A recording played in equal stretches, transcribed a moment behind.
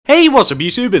Hey, what's up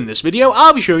YouTube? In this video,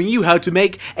 I'll be showing you how to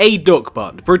make a duck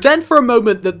pond. Pretend for a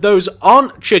moment that those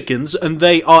aren't chickens and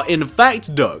they are in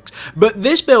fact ducks, but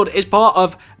this build is part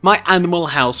of my Animal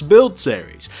House build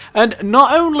series. And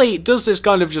not only does this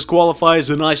kind of just qualify as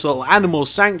a nice little animal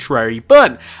sanctuary,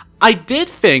 but I did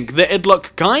think that it'd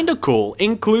look kinda cool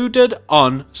included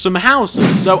on some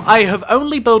houses. So I have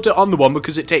only built it on the one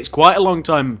because it takes quite a long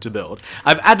time to build.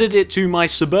 I've added it to my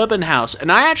suburban house,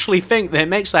 and I actually think that it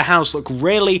makes the house look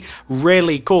really,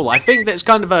 really cool. I think that it's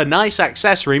kind of a nice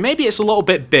accessory. Maybe it's a little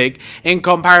bit big in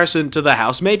comparison to the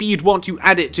house. Maybe you'd want to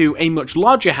add it to a much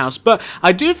larger house, but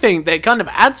I do think that it kind of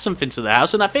adds something to the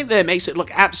house, and I think that it makes it look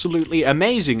absolutely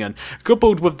amazing. And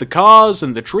coupled with the cars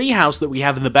and the tree house that we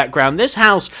have in the background, this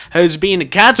house has been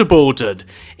catapulted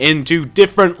into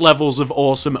different levels of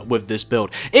awesome with this build.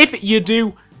 If you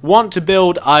do want to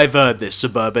build either this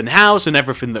suburban house and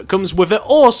everything that comes with it,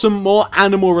 or some more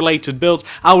animal related builds,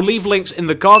 I'll leave links in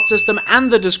the card system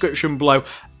and the description below,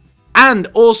 and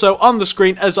also on the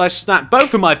screen as I snap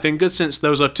both of my fingers. Since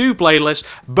those are two playlists,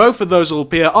 both of those will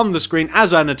appear on the screen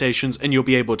as annotations and you'll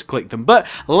be able to click them. But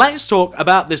let's talk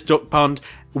about this duck pond,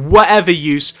 whatever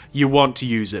use you want to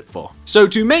use it for. So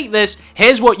to make this,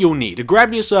 here's what you'll need.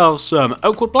 Grab yourself some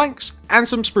oakwood planks and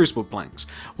some sprucewood planks.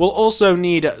 We'll also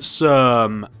need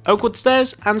some oakwood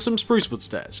stairs and some sprucewood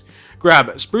stairs. Grab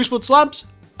sprucewood slabs,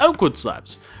 oakwood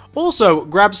slabs. Also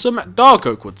grab some dark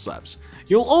oakwood slabs.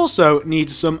 You'll also need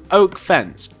some oak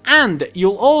fence, and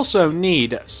you'll also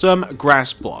need some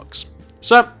grass blocks.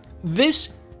 So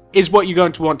this is what you're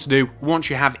going to want to do once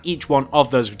you have each one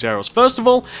of those materials. First of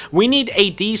all, we need a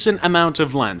decent amount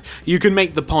of land. You can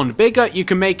make the pond bigger, you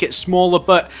can make it smaller,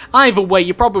 but either way,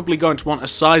 you're probably going to want a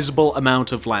sizable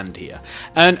amount of land here.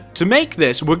 And to make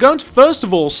this, we're going to first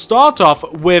of all start off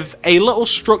with a little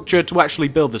structure to actually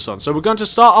build this on. So we're going to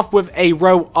start off with a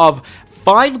row of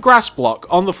 5 grass block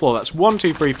on the floor. That's 1,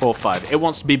 2, 3, 4, 5. It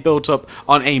wants to be built up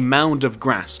on a mound of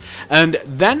grass. And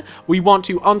then we want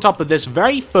to, on top of this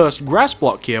very first grass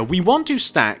block here, we want to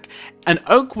stack an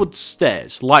oakwood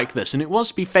stairs like this, and it wants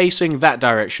to be facing that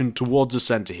direction towards the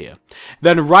center here.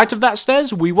 Then right of that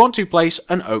stairs, we want to place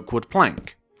an oakwood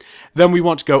plank. Then we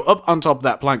want to go up on top of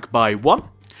that plank by 1.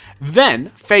 Then,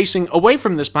 facing away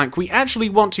from this plank, we actually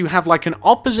want to have like an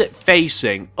opposite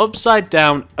facing, upside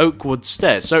down oakwood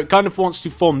stairs. So it kind of wants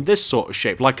to form this sort of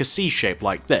shape, like a C shape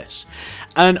like this.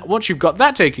 And once you've got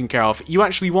that taken care of, you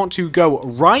actually want to go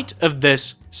right of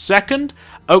this second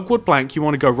oakwood plank. You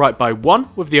want to go right by 1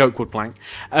 with the oakwood plank,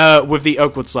 with the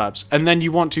oakwood slabs. And then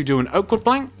you want to do an oakwood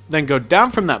plank, then go down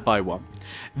from that by 1.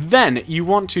 Then you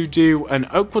want to do an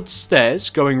oakwood stairs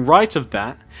going right of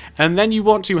that, and then you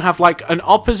want to have like an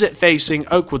opposite facing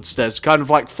oakwood stairs, kind of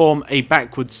like form a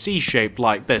backward C shape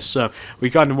like this. So we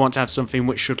kind of want to have something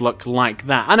which should look like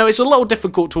that. I know it's a little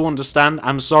difficult to understand,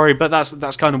 I'm sorry, but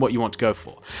that's kind of what you want to go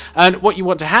for. And what you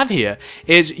want to have here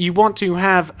is you want to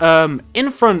have in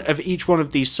front of each one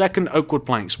of these second oakwood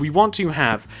planks, we want to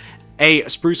have a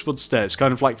sprucewood stairs,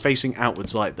 kind of like facing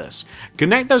outwards like this.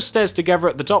 Connect those stairs together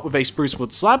at the top with a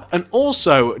sprucewood slab, and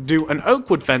also do an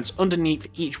oakwood fence underneath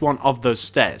each one of those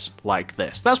stairs, like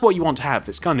this. That's what you want to have.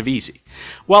 It's kind of easy.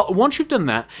 Well, once you've done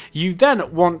that, you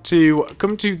then want to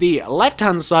come to the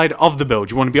left-hand side of the build.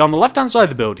 You want to be on the left-hand side of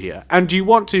the build here, and you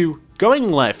want to,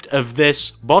 going left of this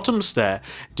bottom stair,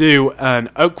 do an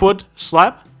oakwood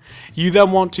slab. You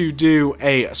then want to do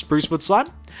a sprucewood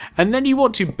slab. And then you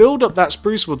want to build up that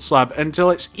sprucewood slab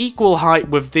until it's equal height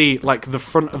with the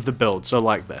front of the build, so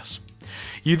like this.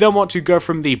 You then want to go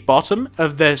from the bottom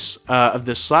of this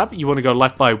slab, you want to go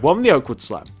left by 1 the oakwood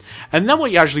slab. And then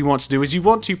what you actually want to do is you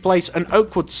want to place an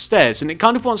oakwood stairs, and it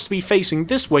kind of wants to be facing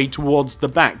this way towards the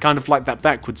back, kind of like that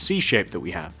backward C shape that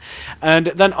we have. And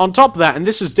then on top of that, and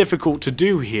this is difficult to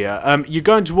do here, you're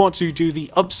going to want to do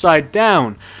the upside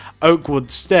down oakwood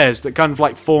stairs that kind of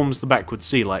like forms the backward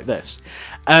C like this.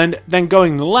 And then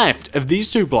going left of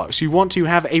these 2 blocks, you want to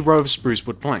have a row of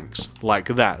sprucewood planks, like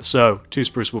that. So 2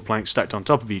 sprucewood planks stacked on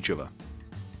top of each other.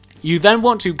 You then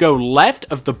want to go left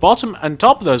of the bottom and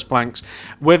top of those planks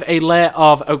with a layer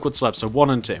of oakwood slabs, so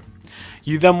 1 and 2.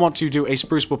 You then want to do a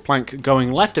sprucewood plank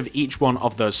going left of each one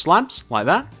of those slabs, like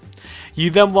that.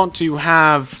 You then want to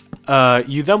have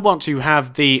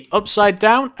the upside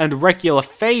down and regular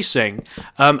facing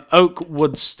oak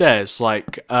wood stairs,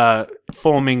 like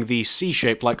forming the C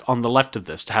shape like on the left of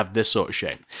this, to have this sort of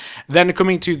shape. Then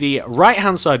coming to the right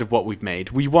hand side of what we've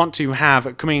made, we want to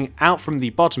have, coming out from the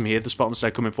bottom here, this bottom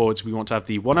stair coming forwards, we want to have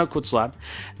the 1 oak wood slab,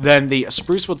 then the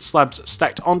sprucewood slabs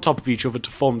stacked on top of each other to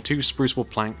form 2 sprucewood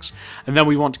planks, and then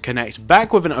we want to connect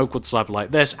back with an oak wood slab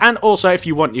like this. And also, if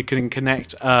you want, you can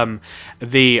connect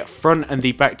the front and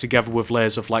the back together with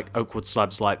layers of like oak wood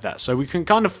slabs like that. So we can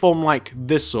kind of form like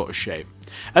this sort of shape.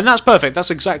 And that's perfect.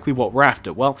 That's exactly what we're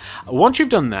after. Well, once you've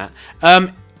done that,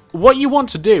 what you want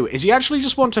to do is you actually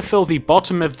just want to fill the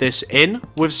bottom of this in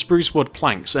with spruce wood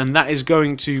planks, and that is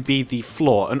going to be the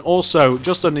floor. And also,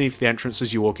 just underneath the entrance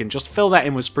as you walk in, just fill that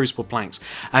in with spruce wood planks,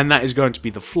 and that is going to be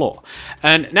the floor.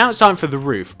 And now it's time for the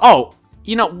roof. Oh,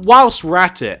 you know, whilst we're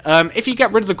at it, if you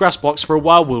get rid of the grass blocks for a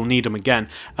while, we'll need them again.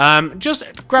 Just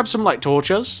grab some, like,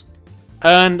 torches,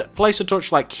 and place a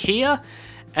torch, like, here,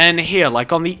 and here,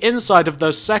 like, on the inside of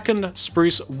those second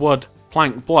spruce wood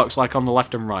plank blocks, like on the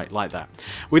left and right, like that.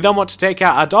 We then want to take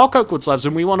out our dark oak wood slabs,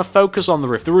 and we want to focus on the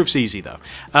roof. The roof's easy, though.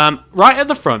 Right at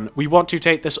the front, we want to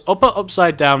take this upper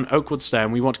upside down oak wood stair,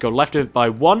 and we want to go left of it by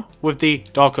 1 with the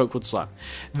dark oak wood slab.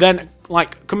 Then,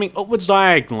 like, coming upwards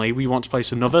diagonally, we want to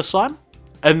place another slab.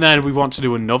 And then we want to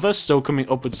do another, still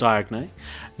coming upwards diagonally.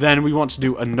 Then we want to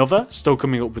do another, still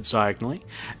coming upwards diagonally.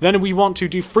 Then we want to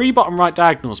do 3 bottom right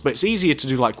diagonals, but it's easier to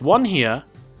do like 1 here,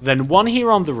 then 1 here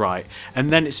on the right,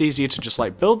 and then it's easier to just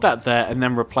like build that there and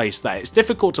then replace that. It's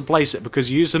difficult to place it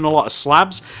because you're using a lot of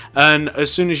slabs, and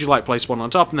as soon as you like place one on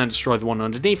top and then destroy the one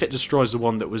underneath, it destroys the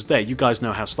one that was there. You guys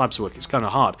know how slabs work, it's kind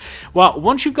of hard. Well,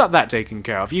 once you've got that taken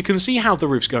care of, you can see how the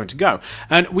roof's going to go.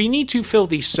 And we need to fill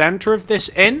the center of this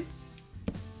in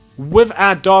with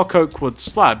our dark oak wood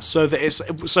slabs, so that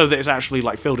it's actually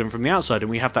like filled in from the outside, and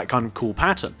we have that kind of cool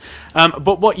pattern.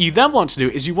 But what you then want to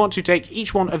do is you want to take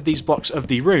each one of these blocks of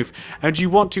the roof, and you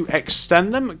want to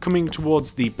extend them coming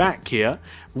towards the back here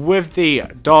with the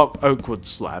dark oak wood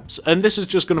slabs, and this is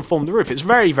just going to form the roof. It's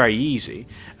very, very easy,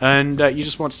 and you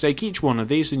just want to take each one of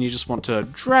these and you just want to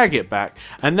drag it back,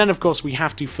 and then of course we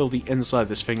have to fill the inside of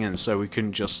this thing in, so we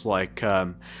can just like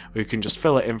we can just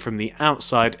fill it in from the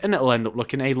outside, and it'll end up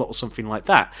looking a little something like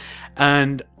that.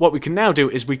 And what we can now do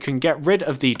is we can get rid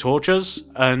of the torches,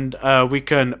 and we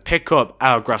can pick up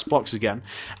our grass blocks again,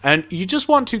 and you just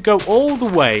want to go all the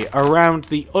way around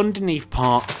the underneath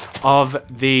part of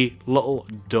the little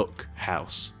duck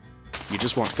house. You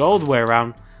just want to go all the way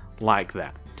around like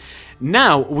that.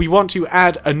 Now we want to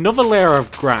add another layer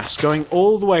of grass going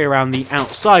all the way around the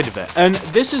outside of it, and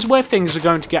this is where things are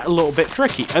going to get a little bit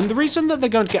tricky. And the reason that they're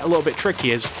going to get a little bit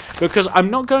tricky is because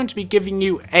I'm not going to be giving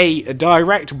you a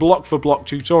direct block for block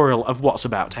tutorial of what's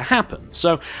about to happen.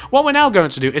 So what we're now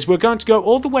going to do is we're going to go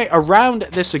all the way around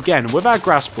this again with our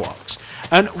grass blocks,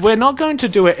 and we're not going to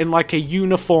do it in like a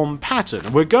uniform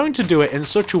pattern. We're going to do it in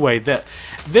such a way that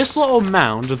this little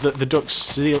mound that the ducks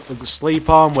sleep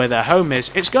on, where their home is,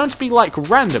 it's going to be like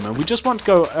random, and we just want to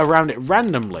go around it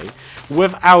randomly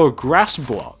with our grass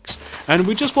blocks, and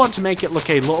we just want to make it look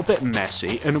a little bit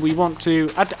messy, and we want to,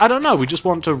 I don't know, we just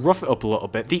want to rough it up a little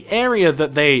bit. The area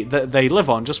that they live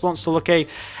on just wants to look a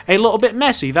little bit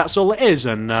messy, that's all it is.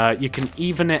 And you can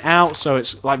even it out so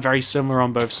it's like very similar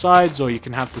on both sides, or you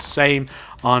can have the same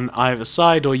on either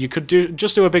side, or you could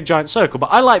just do a big giant circle, but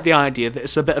I like the idea that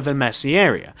it's a bit of a messy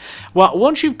area. Well,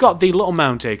 once you've got the little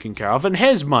mound taken care of, and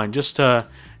here's mine just to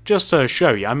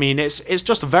show you, I mean, it's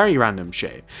just a very random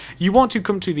shape. You want to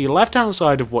come to the left hand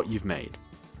side of what you've made,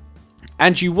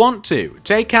 and you want to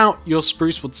take out your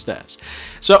spruce wood stairs.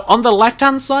 So on the left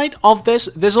hand side of this,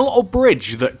 there's a little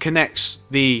bridge that connects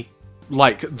the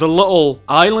little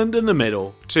island in the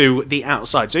middle to the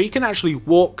outside, so you can actually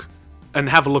walk and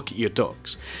have a look at your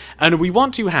ducks. And we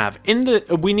want to have,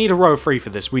 we need a row of 3 for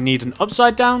this. We need an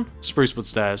upside down spruce wood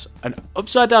stairs, an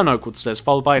upside down oak wood stairs,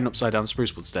 followed by an upside down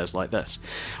spruce wood stairs like this.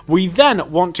 We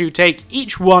then want to take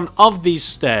each one of these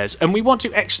stairs, and we want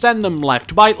to extend them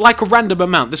left by like a random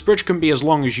amount. This bridge can be as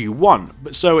long as you want,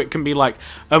 but so it can be like,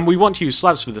 and we want to use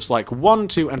slabs for this, like 1,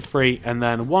 2, and 3, and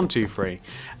then 1, 2, 3,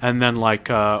 and then like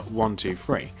 1, 2,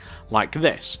 3. Like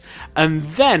this. And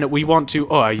then we want to,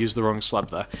 oh, I used the wrong slab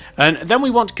there. And then we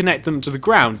want to connect them to the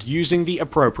ground using the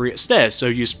appropriate stairs. So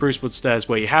use spruce wood stairs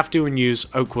where you have to, and use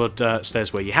oak wood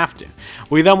stairs where you have to.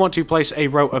 We then want to place a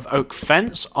row of oak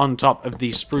fence on top of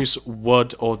the spruce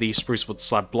wood or the spruce wood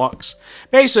slab blocks.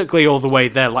 Basically all the way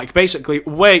there, like basically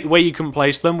where you can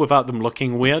place them without them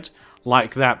looking weird.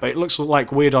 Like that, but it looks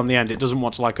like weird on the end. It doesn't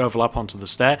want to like overlap onto the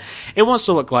stair. It wants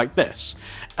to look like this.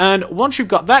 And once you've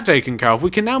got that taken care of, we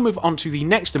can now move on to the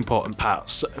next important part.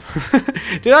 So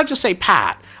did I just say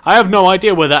pat? I have no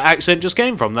idea where that accent just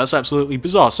came from. That's absolutely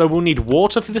bizarre. So we'll need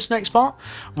water for this next part.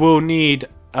 We'll need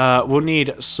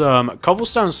some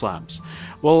cobblestone slabs.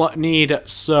 We'll need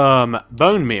some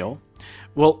bone meal.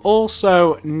 We'll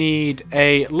also need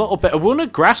a little bit of, we'll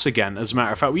need grass again, as a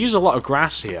matter of fact. We use a lot of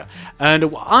grass here.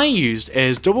 And what I used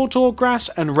is double tall grass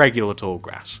and regular tall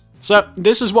grass. So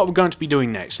this is what we're going to be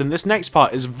doing next. And this next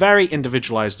part is very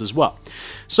individualized as well.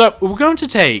 So we're going to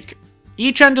take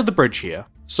each end of the bridge here.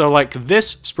 So like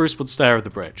this spruce wood stair of the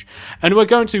bridge. And we're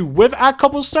going to, with our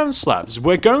cobblestone slabs,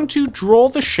 we're going to draw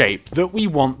the shape that we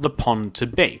want the pond to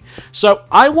be. So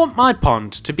I want my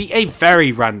pond to be a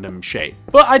very random shape,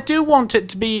 but I do want it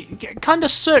to be kind of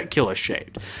circular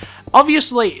shaped.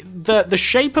 Obviously, the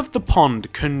shape of the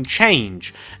pond can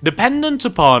change dependent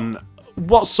upon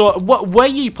where are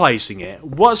you placing it?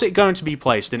 What's it going to be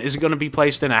placed in? Is it going to be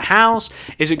placed in a house?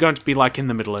 Is it going to be like in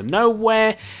the middle of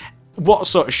nowhere? What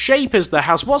sort of shape is the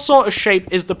house? What sort of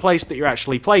shape is the place that you're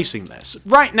actually placing this?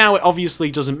 Right now, it obviously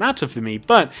doesn't matter for me,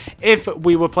 but if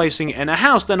we were placing it in a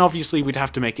house, then obviously we'd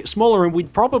have to make it smaller, and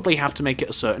we'd probably have to make it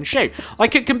a certain shape.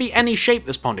 Like, it can be any shape,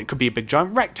 this pond. It could be a big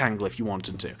giant rectangle if you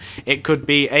wanted to. It could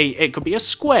be a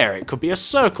square. It could be a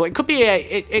circle. It could be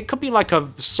it could be like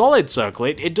a solid circle.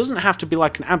 It doesn't have to be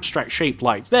like an abstract shape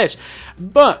like this,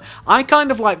 but I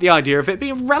kind of like the idea of it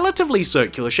being relatively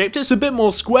circular shaped. It's a bit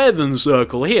more square than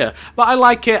circle here, but I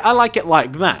like it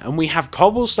like that, and we have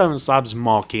cobblestone slabs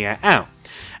marking it out.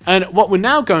 And what we're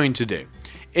now going to do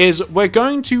is we're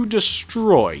going to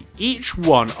destroy each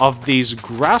one of these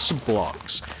grass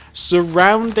blocks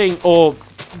surrounding or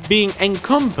being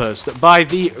encompassed by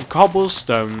the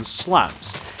cobblestone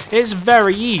slabs. It's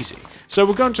very easy. So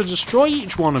we're going to destroy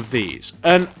each one of these,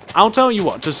 and I'll tell you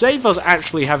what, to save us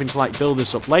actually having to like build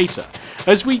this up later,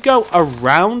 as we go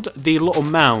around the little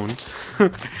mound,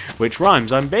 which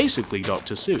rhymes, I'm basically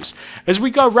Dr. Seuss. As we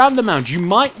go around the mound, you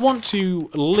might want to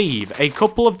leave a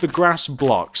couple of the grass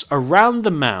blocks around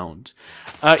the mound.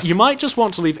 You might just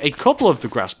want to leave a couple of the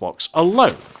grass blocks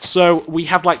alone. So we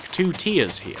have like 2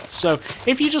 tiers here. So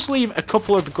if you just leave a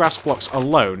couple of the grass blocks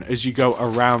alone as you go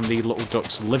around the little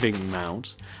duck's living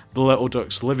mound, the little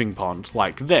duck's living pond,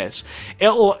 like this,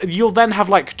 you'll then have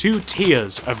like 2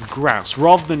 tiers of grass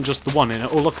rather than just the one, and it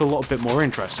will look a little bit more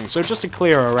interesting. So just to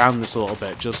clear around this a little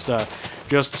bit, just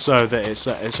so that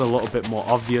it's a little bit more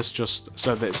obvious, just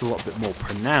so that it's a little bit more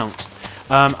pronounced.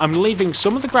 I'm leaving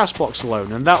some of the grass blocks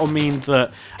alone, and that'll mean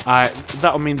that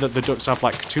the ducks have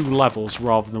like 2 levels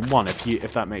rather than 1,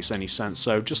 if that makes any sense.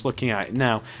 So just looking at it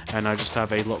now, and I just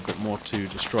have a little bit more to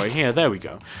destroy here. There we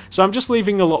go. So I'm just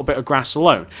leaving a little bit of grass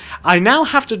alone. I now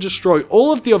have to destroy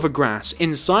all of the other grass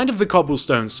inside of the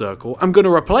cobblestone circle. I'm going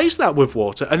to replace that with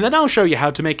water, and then I'll show you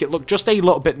how to make it look just a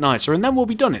little bit nicer, and then we'll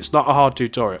be done. It's not a hard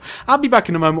tutorial. I'll be back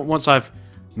in a moment once I've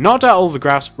knocked out all the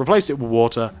grass, replaced it with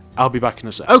water. I'll be back in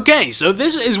a sec. Okay, so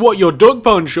this is what your duck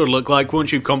pond should look like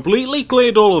once you've completely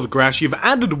cleared all of the grass, you've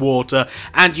added water,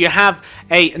 and you have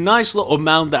a nice little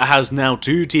mound that has now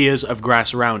 2 tiers of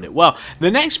grass around it. Well,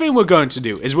 the next thing we're going to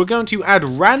do is we're going to add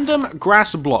random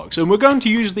grass blocks, and we're going to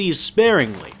use these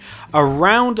sparingly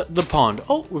around the pond.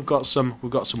 Oh, we've got some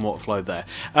water flow there.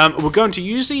 We're going to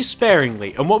use these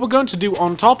sparingly, and what we're going to do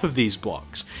on top of these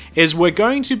blocks is we're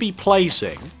going to be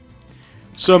placing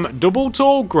some double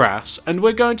tall grass, and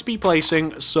we're going to be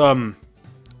placing some,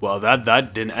 well,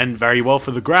 that didn't end very well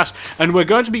for the grass, and we're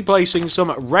going to be placing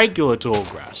some regular tall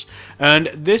grass, and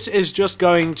this is just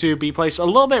going to be placed a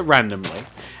little bit randomly,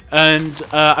 and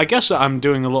I guess that I'm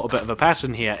doing a little bit of a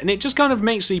pattern here, and it just kind of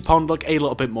makes the pond look a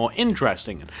little bit more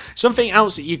interesting. And something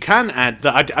else that you can add,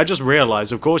 that I just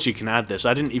realised, of course you can add this,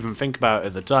 I didn't even think about it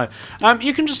at the time,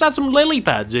 you can just add some lily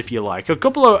pads if you like, a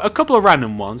couple of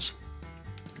random ones.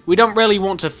 We don't really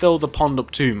want to fill the pond up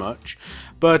too much,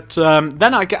 but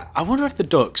then I wonder if the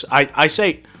ducks, I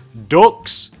say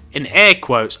ducks in air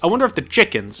quotes, I wonder if the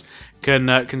chickens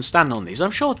can stand on these. I'm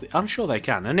sure they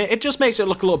can, and it just makes it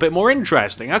look a little bit more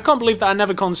interesting. I can't believe that I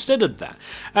never considered that.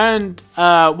 And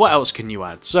what else can you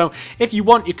add? So if you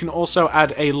want, you can also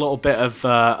add a little bit of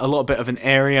an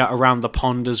area around the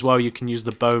pond as well. You can use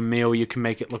the bone meal. You can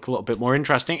make it look a little bit more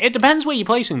interesting. It depends where you're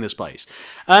placing this place.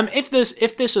 If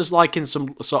this is like in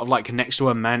some sort of like next to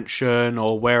a mansion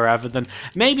or wherever, then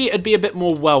maybe it'd be a bit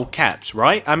more well kept,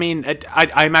 right? I mean,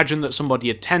 I imagine that somebody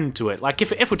would tend to it. Like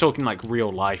if we're talking like real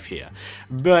life here.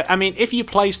 But, I mean, if you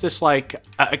place this, like,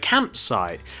 at a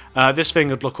campsite, this thing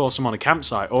would look awesome on a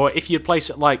campsite. Or if you place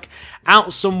it, like,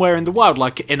 out somewhere in the wild,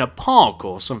 like in a park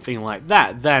or something like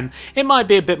that, then it might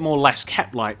be a bit more less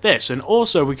kept like this. And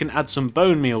also, we can add some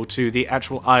bone meal to the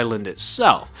actual island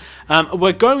itself.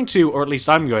 We're going to, or at least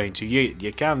I'm going to,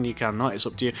 you can not, it's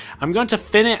up to you. I'm going to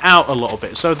thin it out a little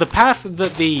bit. So the path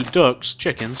that the ducks,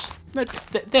 chickens,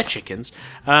 they're chickens.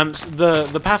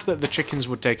 The path that the chickens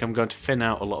would take, I'm going to thin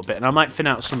out a little bit, and I might thin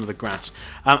out some of the grass.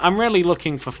 I'm really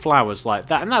looking for flowers like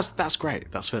that, and that's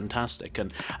great. That's fantastic.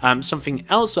 And something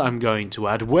else I'm going to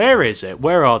add. Where is it?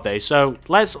 Where are they? So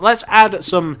let's add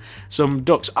some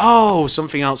ducks. Oh,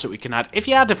 something else that we can add. If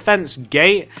you add a fence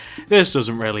gate, this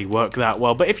doesn't really work that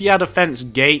well. But if you add a fence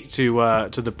gate to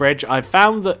the bridge, I've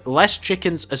found that less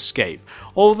chickens escape.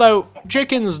 Although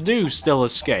chickens do still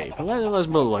escape. Let's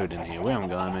put a load in here. We haven't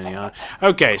got that many.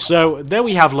 Okay, so there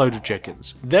we have a load of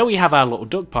chickens. There we have our little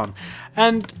duck pond,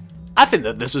 and I think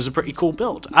that this is a pretty cool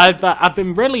build. I've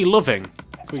been really loving.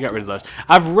 Can we get rid of those?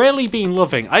 I've really been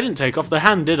loving. I didn't take off the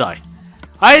hand, did I?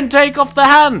 I didn't take off the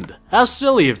hand! How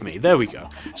silly of me. There we go.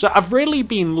 So I've really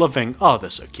been loving... Oh, they're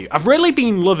so cute. I've really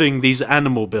been loving these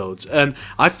animal builds, and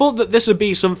I thought that this would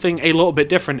be something a little bit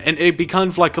different, and it'd be kind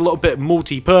of like a little bit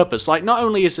multi-purpose. Like, not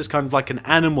only is this kind of like an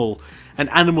animal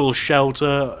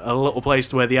shelter, a little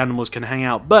place where the animals can hang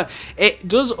out, but it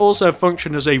does also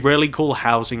function as a really cool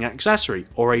housing accessory,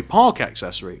 or a park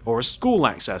accessory, or a school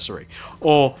accessory,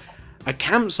 or a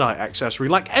campsite accessory.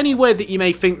 Like anywhere that you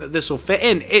may think that this will fit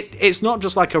in. It's not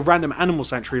just like a random animal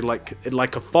sanctuary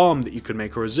like a farm that you could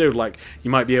make, or a zoo. Like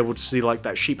you might be able to see like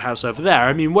that sheep house over there.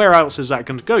 I mean, where else is that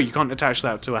going to go? You can't attach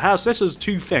that to a house. This is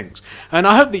two things, and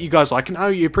I hope that you guys like it. I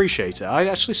hope you appreciate it. I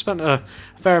actually spent a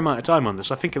fair amount of time on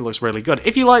this. I think it looks really good.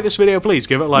 If you like this video, please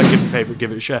give it a like, give it a favorite,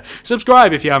 give it a share,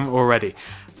 subscribe if you haven't already.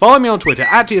 Follow me on Twitter,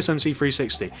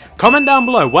 @TSMC360. Comment down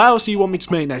below, what else do you want me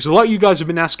to make next? A lot of you guys have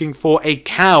been asking for a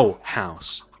cow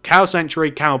house. Cow sanctuary,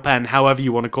 cow pen, however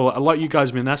you want to call it. A lot of you guys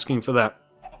have been asking for that.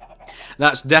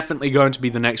 That's definitely going to be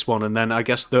the next one, and then I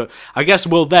guess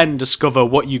we'll then discover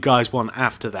what you guys want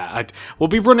after that. We'll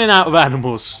be running out of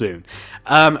animals soon.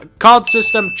 Card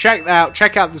system, check that out.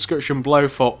 Check out the description below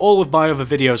for all of my other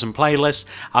videos and playlists.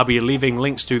 I'll be leaving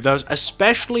links to those,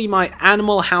 especially my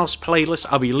Animal House playlist.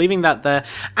 I'll be leaving that there,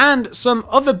 and some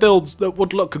other builds that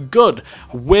would look good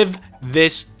with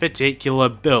this particular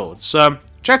build. So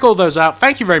check all those out.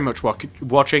 Thank you very much for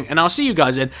watching, and I'll see you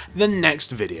guys in the next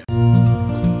video.